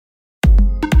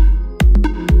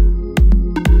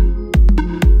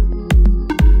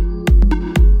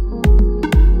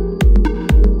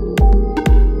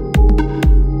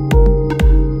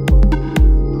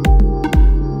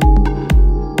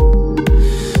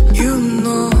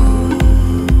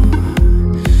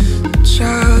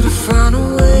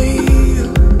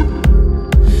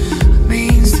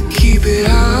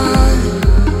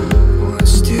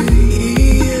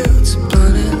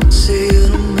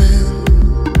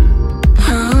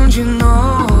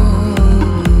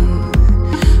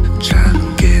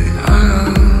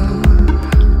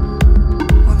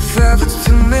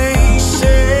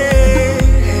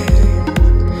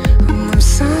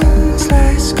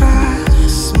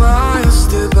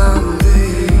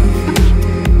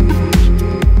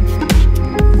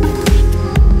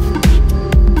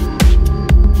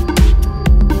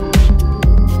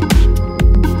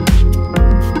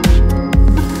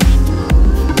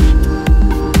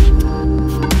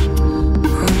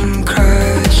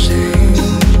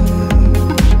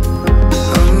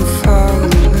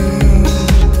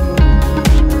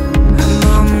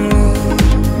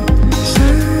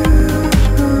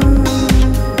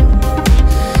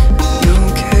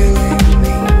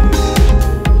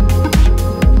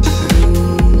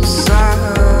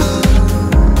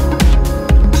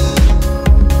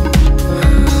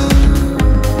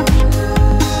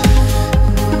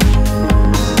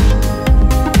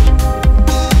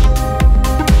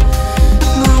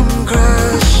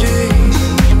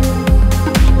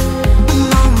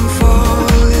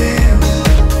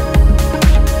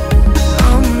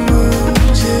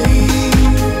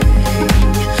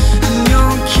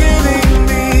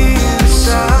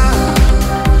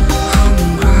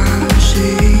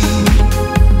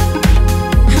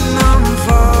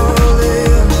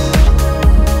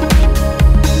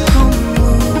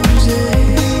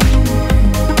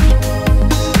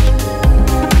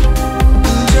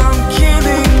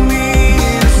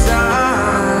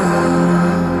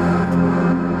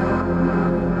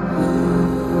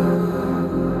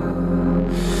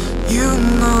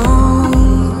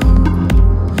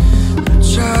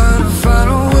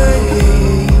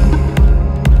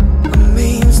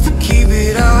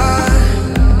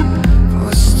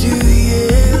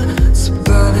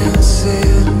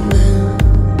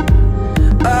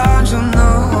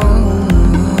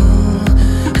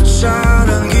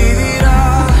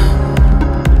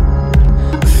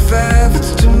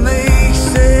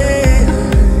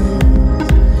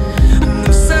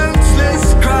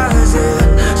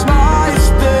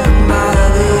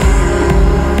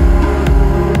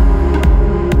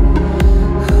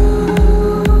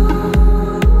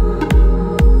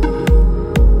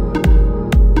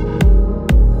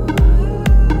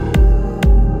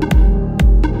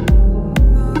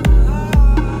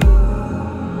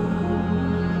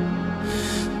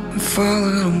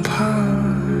falling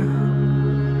apart,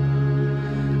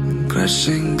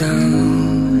 crashing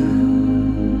down,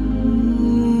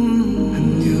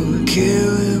 and you were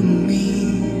killing me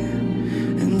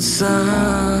inside.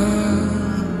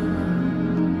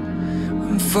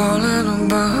 I'm falling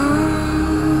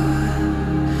apart,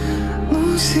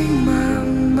 losing my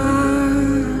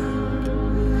mind,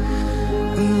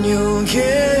 and you're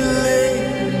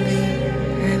killing me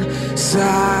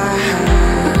inside.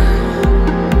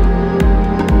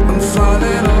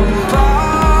 Falling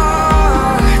apart,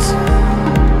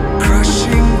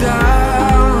 crushing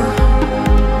down,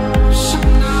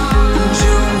 and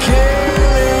you're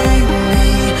killing me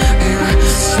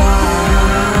inside.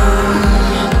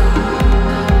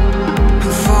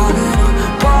 I'm falling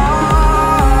apart,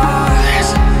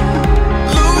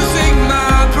 losing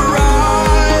my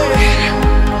pride,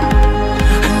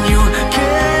 and you're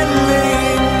killing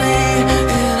me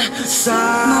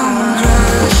inside.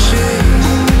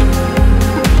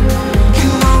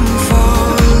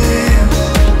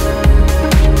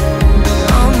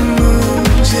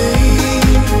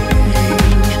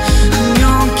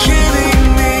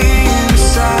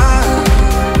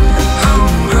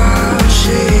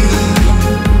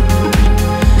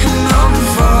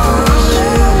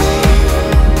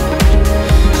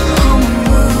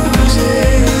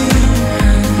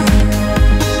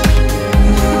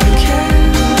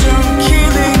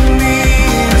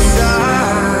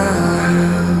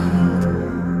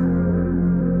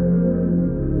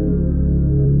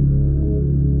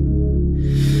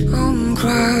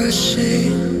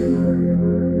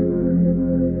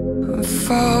 I'm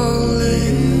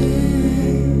falling,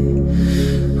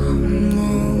 I'm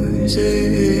losing,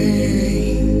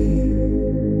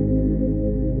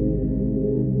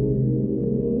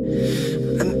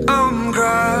 and I'm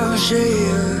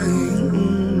crashing,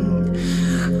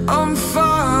 I'm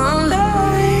falling,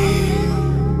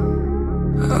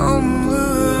 I'm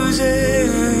losing,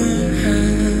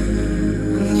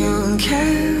 and you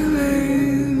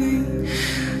carry me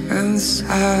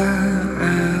inside.